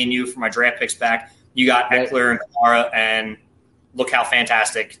Kamara, me and you for my draft picks back. You got Eckler and Kamara, and look how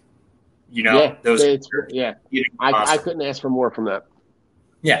fantastic, those. I couldn't ask for more from that.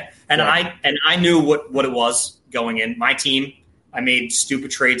 Yeah, and I knew what it was going in. My team, I made stupid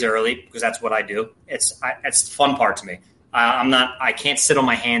trades early because that's what I do. It's the fun part to me. I can't sit on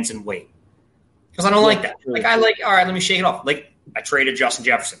my hands and wait because I don't like that. Like all right, let me shake it off. Like I traded Justin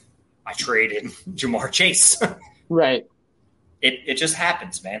Jefferson. I traded Jamar Chase. Right. It just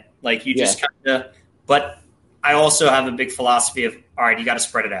happens, man. Like you just kind of. But I also have a big philosophy of, all right, you got to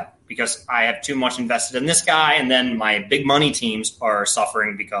spread it out because I have too much invested in this guy, and then my big money teams are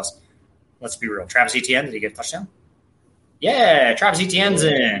suffering because, let's be real, Travis Etienne, did he get a touchdown? Yeah, Travis Etienne's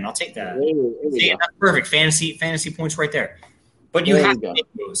in. I'll take that. That's perfect. Fantasy points right there. But you have to make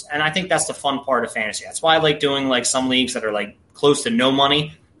moves, and I think that's the fun part of fantasy. That's why I like doing like some leagues that are like close to no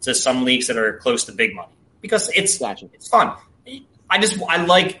money to some leagues that are close to big money because it's fun. I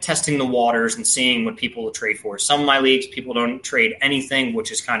like testing the waters and seeing what people will trade for. Some of my leagues, people don't trade anything,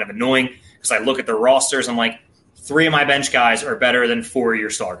 which is kind of annoying because I look at their rosters. I'm like, 3 of my bench guys are better than 4 of your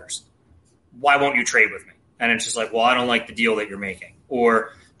starters. Why won't you trade with me? And it's just like, well, I don't like the deal that you're making.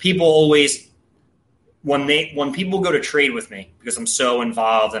 Or people always, when people go to trade with me, because I'm so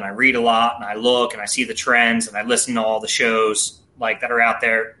involved and I read a lot and I look and I see the trends and I listen to all the shows like that are out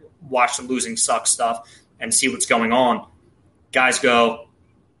there, watch the Losing Sucks stuff and see what's going on. Guys go,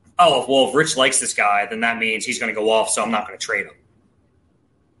 oh, well, if Rich likes this guy, then that means he's going to go off, so I'm not going to trade him.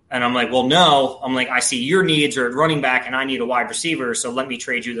 And I'm like, well, no. I'm like, I see your needs are at running back, and I need a wide receiver, so let me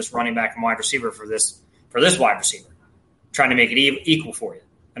trade you this running back and wide receiver for this wide receiver, trying to make it equal for you.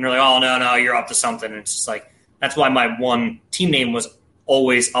 And they're like, oh, no, you're up to something. And it's just like, that's why my one team name was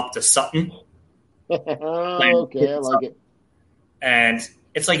always Up to Sutton. Okay, I like it. And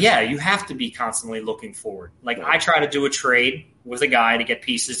it's like, yeah, you have to be constantly looking forward. Like I try to do a trade with a guy to get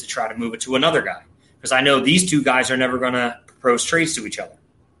pieces to try to move it to another guy because I know these 2 guys are never going to propose trades to each other.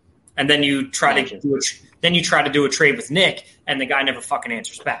 And then you try to do a trade with Nick, and the guy never fucking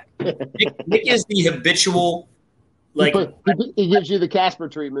answers back. Nick is the habitual, like he gives you the Casper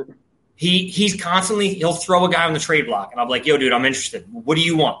treatment. He's constantly he'll throw a guy on the trade block, and I'm like, yo, dude, I'm interested. What do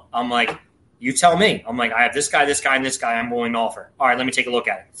you want? I'm like, you tell me. I'm like, I have this guy, and this guy I'm willing to offer. All right, let me take a look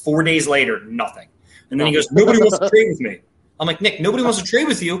at it. 4 days later, nothing. And then he goes, nobody wants to trade with me. I'm like, Nick, nobody wants to trade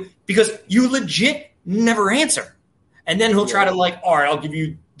with you because you legit never answer. And then he'll try to like, all right, I'll give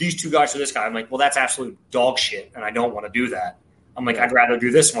you these 2 guys for this guy. I'm like, well, that's absolute dog shit, and I don't want to do that. I'm like, I'd rather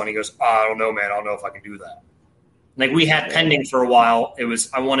do this one. He goes, I don't know, man. I don't know if I can do that. Like we had pending for a while.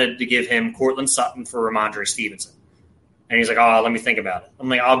 I wanted to give him Cortland Sutton for Ramondre Stevenson. And he's like, oh, let me think about it. I'm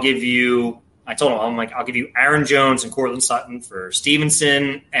like, I told him, I'll give you Aaron Jones and Cortland Sutton for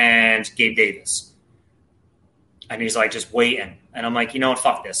Stevenson and Gabe Davis. And he's like, just waiting. And I'm like, you know what?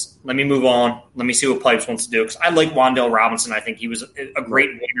 Fuck this. Let me move on. Let me see what Pipes wants to do. Because I like Wan'Dale Robinson. I think he was a great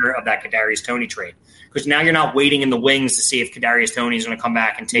winner of that Kadarius Toney trade. Because now you're not waiting in the wings to see if Kadarius Toney is going to come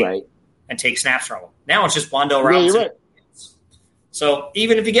back and take snaps from him. Now it's just Wan'Dale Robinson. Yeah, you're right. So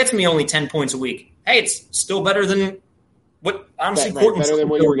even if he gets me only 10 points a week, hey, it's still better than what honestly Courtland better than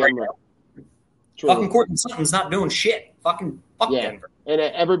what you were getting. Right now. Fucking Courtland Sutton's not doing shit. Fuck Denver. And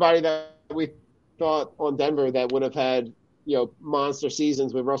everybody that we thought on Denver that would have had monster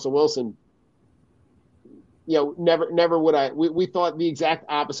seasons with Russell Wilson, never would I. We thought the exact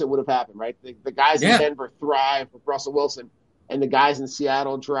opposite would have happened, right? The guys in Denver thrive with Russell Wilson, and the guys in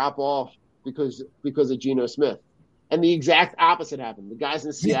Seattle drop off because of Geno Smith. And the exact opposite happened. The guys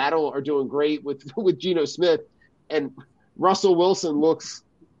in Seattle are doing great with Geno Smith, and Russell Wilson looks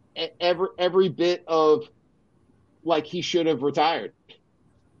every bit of like he should have retired.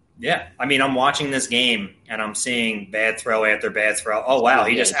 Yeah, I mean, I'm watching this game, and I'm seeing bad throw after bad throw. Oh, wow,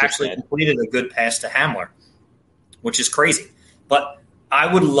 he just actually completed a good pass to Hamler, which is crazy. But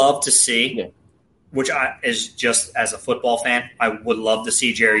I would love to see, is just as a football fan, I would love to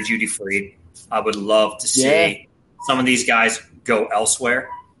see Jerry Jeudy freed. I would love to see some of these guys go elsewhere.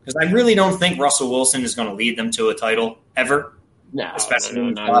 Because I really don't think Russell Wilson is going to lead them to a title ever. No,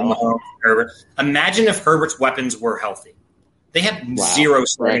 especially Mahomes, Herbert. Imagine if Herbert's weapons were healthy. They have zero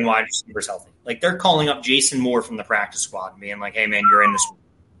starting wide receivers healthy. Like, they're calling up Jason Moore from the practice squad and being like, hey, man, you're in this.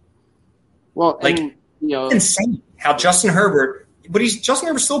 Well, like, it's insane how Justin Herbert's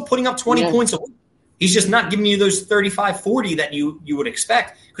still putting up 20 points a week. He's just not giving you those 35, 40 that you would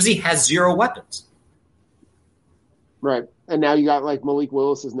expect because he has zero weapons. Right. And now you got, like, Malik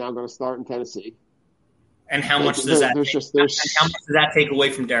Willis is now going to start in Tennessee. And how much does that take away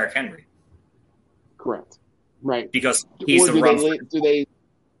from Derrick Henry? Correct. Right. Because he's the run. Do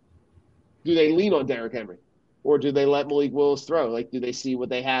they lean on Derrick Henry? Or do they let Malik Willis throw? Like, do they see what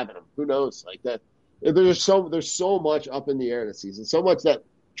they have in him? Who knows? Like that. There's so much up in the air this season. So much that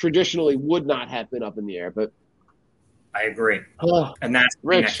traditionally would not have been up in the air. But I agree. And that's the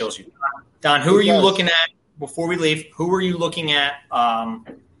thing that kills you. Don, who are you looking at before we leave? Who are you looking at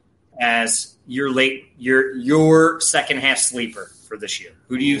as your second half sleeper for this year?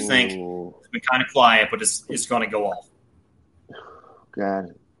 Who do you think has been kind of quiet but is going to go off?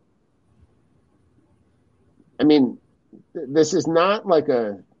 God. I mean, this is not like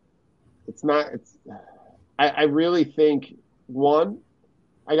I really think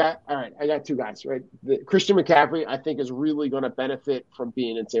I got two guys, right? Christian McCaffrey, I think, is really going to benefit from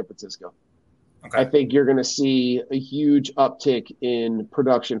being in San Francisco. Okay. I think you're going to see a huge uptick in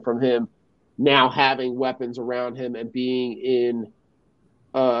production from him now having weapons around him and being in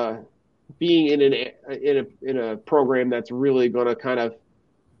a program that's really going to kind of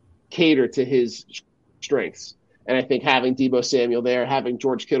cater to his strengths. And I think having Deebo Samuel there, having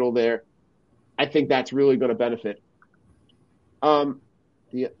George Kittle there, I think that's really going to benefit.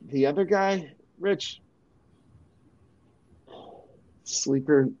 The other guy, Rich,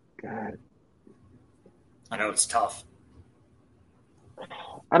 sleeper, God. I know it's tough.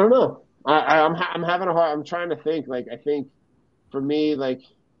 I don't know. I'm having a hard. I'm trying to think. Like, I think for me, like,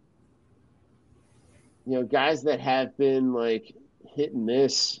 guys that have been like hit and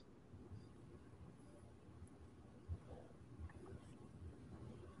miss.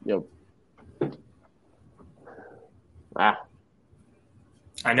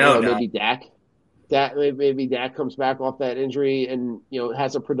 I know. Maybe Dak. Maybe Dak comes back off that injury and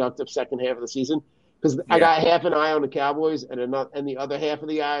has a productive second half of the season. Because I got half an eye on the Cowboys and the other half of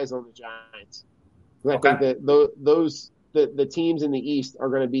the eye is on the Giants. I think that the teams in the East are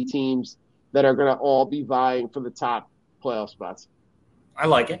going to be teams that are going to all be vying for the top playoff spots. I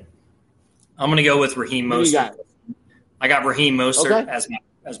like it. I'm going to go with Raheem Mostert. I got Raheem Mostert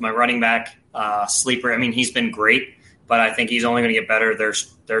as my running back sleeper. I mean, he's been great, but I think he's only going to get better.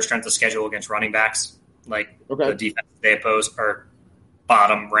 Their strength of schedule against running backs, the defense they oppose, are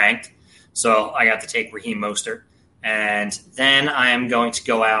bottom ranked. So I got to take Raheem Mostert. And then I am going to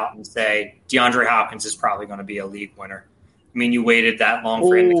go out and say DeAndre Hopkins is probably going to be a league winner. I mean, you waited that long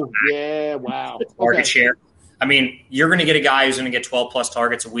for him to come back. Yeah, wow. The target share. I mean, you're going to get a guy who's going to get 12-plus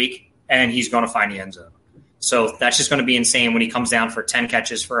targets a week, and he's going to find the end zone. So that's just going to be insane when he comes down for 10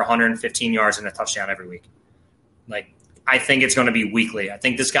 catches for 115 yards and a touchdown every week. Like, I think it's going to be weekly. I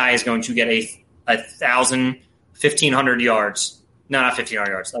think this guy is going to get 1,000, 1,500 yards. No, not 1,500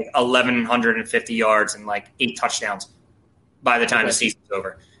 yards, like 1,150 yards and like 8 touchdowns by the time the season's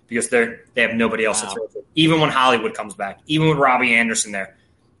over because they have nobody else to throw to. Even when Hollywood comes back, even with Robbie Anderson there,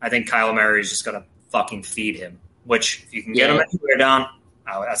 I think Kyler Murray is just going to fucking feed him, which if you can get him anywhere down,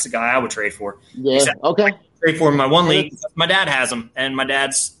 that's the guy I would trade for. Yeah, trade for him in my one league. My dad has him, and my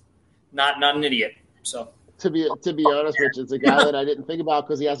dad's not an idiot. So to be honest, Rich, it's a guy that I didn't think about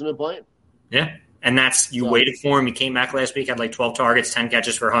because he hasn't been playing. Yeah, and you waited for him. He came back last week, had like 12 targets, 10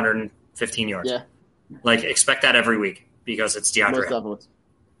 catches for 115 yards. Yeah. Like, expect that every week because it's DeAndre. Most definitely.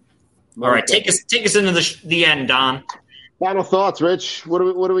 All right, take us into the end, Don. Final thoughts, Rich. What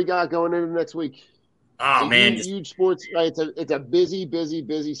do we got going into next week? Oh, man. Huge sports, right? It's a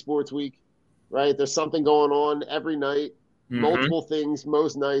busy sports week, right? There's something going on every night, multiple things,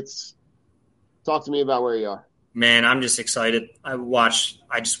 most nights. Talk to me about where you are. Man, I'm just excited. I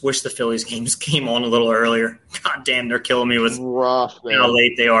just wish the Phillies games came on a little earlier. God damn, they're killing me with how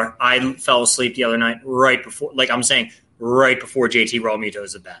late they are. I fell asleep the other night right before JT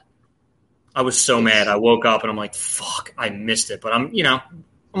Realmuto's at bat. I was so mad. I woke up and I'm like, fuck, I missed it. But I'm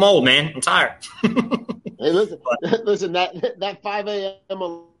old, man. I'm tired. Hey, listen, that 5 a.m.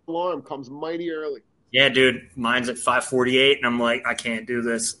 alarm comes mighty early. Yeah, dude. Mine's at 5:48, and I'm like, I can't do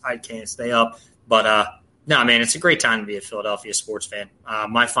this. I can't stay up. But, no, man, it's a great time to be a Philadelphia sports fan.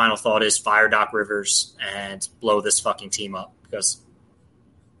 My final thought is fire Doc Rivers and blow this fucking team up because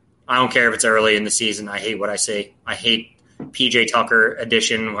I don't care if it's early in the season. I hate what I see. I hate PJ Tucker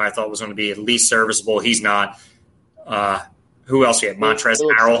edition, who I thought was going to be at least serviceable. He's not. Who else we have? Montrezl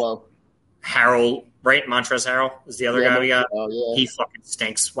Harrell. Harrell, right? Montrezl Harrell is the other guy we got. Oh, yeah. He fucking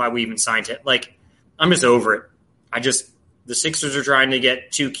stinks. Why we even signed him? Like, I'm just over it. The Sixers are trying to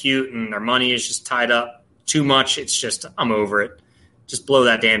get too cute, and their money is just tied up too much. It's just, I'm over it. Just blow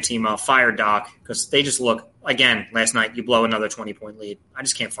that damn team up. Fire Doc, because they just look, again, last night, you blow another 20-point lead. I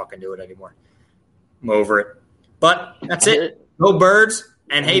just can't fucking do it anymore. I'm over it. But that's it. Go Birds.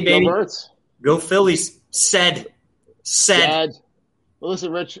 And hey, baby, go Phillies. Said. Well,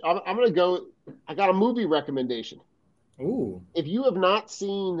 listen, Rich, I'm going to go. I got a movie recommendation. Ooh. If you have not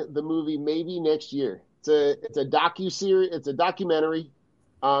seen the movie Maybe Next Year, it's a docuseries. It's a documentary.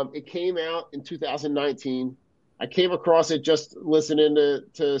 It came out in 2019. I came across it just listening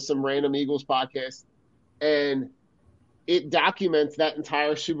to some random Eagles podcast, and it documents that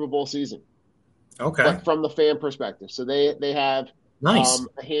entire Super Bowl season. Okay. But from the fan perspective. So they have nice.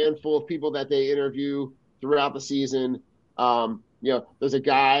 A handful of people that they interview throughout the season. There's a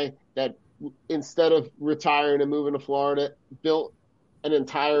guy that instead of retiring and moving to Florida, built an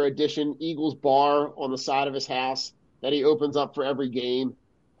entire edition Eagles bar on the side of his house that he opens up for every game.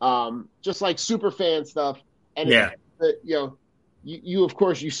 Just like super fan stuff. And you of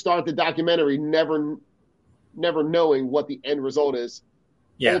course you start the documentary never knowing what the end result is.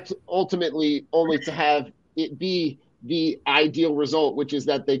 Yeah. Ultimately, only to have it be the ideal result, which is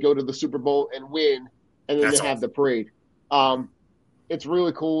that they go to the Super Bowl and win, and then they have the parade. It's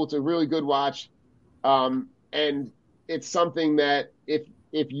really cool. It's a really good watch, and it's something that if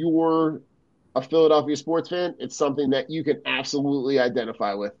you're a Philadelphia sports fan, it's something that you can absolutely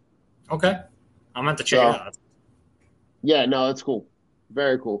identify with. Okay, I'm going to check it out. Yeah, no, it's cool.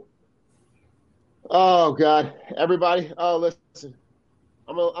 Very cool. Oh God, everybody! Oh, listen.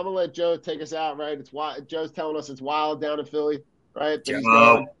 I'm gonna let Joe take us out, right? It's wild. Joe's telling us it's wild down in Philly, right? He's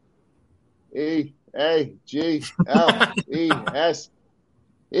going EAGLES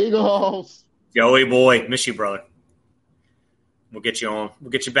Eagles. Joey boy, miss you, brother. We'll get you on.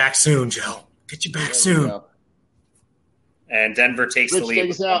 We'll get you back soon, Joe. Get you back soon. And Denver takes the lead.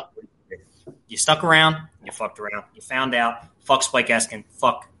 Take us out. You stuck around. You fucked around. You found out. Fuck Spike Eskin.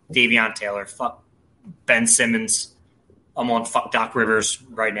 Fuck Davion Taylor. Fuck Ben Simmons. I'm on fuck Doc Rivers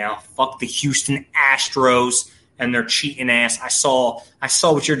right now. Fuck the Houston Astros and their cheating ass. I saw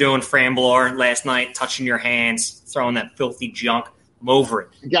what you're doing, Fran Bloor, last night, touching your hands, throwing that filthy junk. I'm over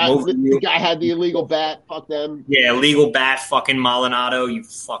it. The guy had the illegal bat. Fuck them. Yeah, illegal bat, fucking Maldonado, you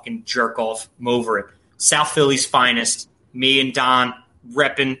fucking jerk off. I'm over it. South Philly's finest. Me and Don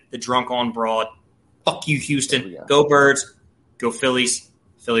repping the drunk on broad. Fuck you, Houston. Go Birds. Go Phillies.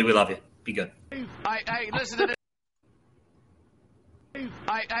 Philly, we love you. Be good. Hey, listen to this.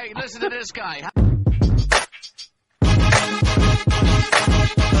 Hey, listen to this guy.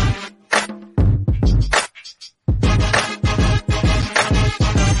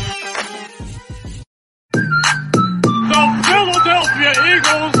 The Philadelphia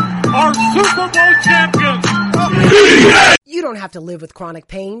Eagles are Super Bowl champions. You don't have to live with chronic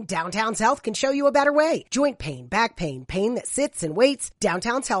pain. Downtown's Health can show you a better way. Joint pain, back pain, pain that sits and waits.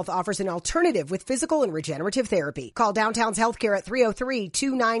 Downtown's Health offers an alternative with physical and regenerative therapy. Call Downtown's Healthcare at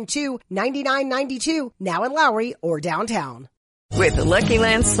 303-292-9992, now in Lowry or downtown. With the Lucky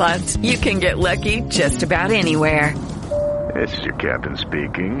Land Slots, you can get lucky just about anywhere. This is your captain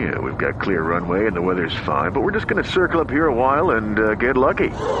speaking. We've got clear runway and the weather's fine, but we're just going to circle up here a while and get lucky.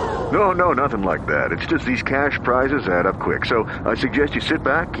 No, nothing like that. It's just these cash prizes add up quick. So I suggest you sit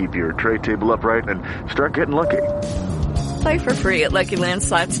back, keep your tray table upright, and start getting lucky. Play for free at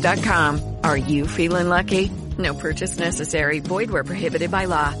LuckyLandSlots.com. Are you feeling lucky? No purchase necessary. Void where prohibited by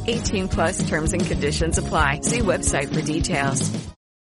law. 18+ terms and conditions apply. See website for details.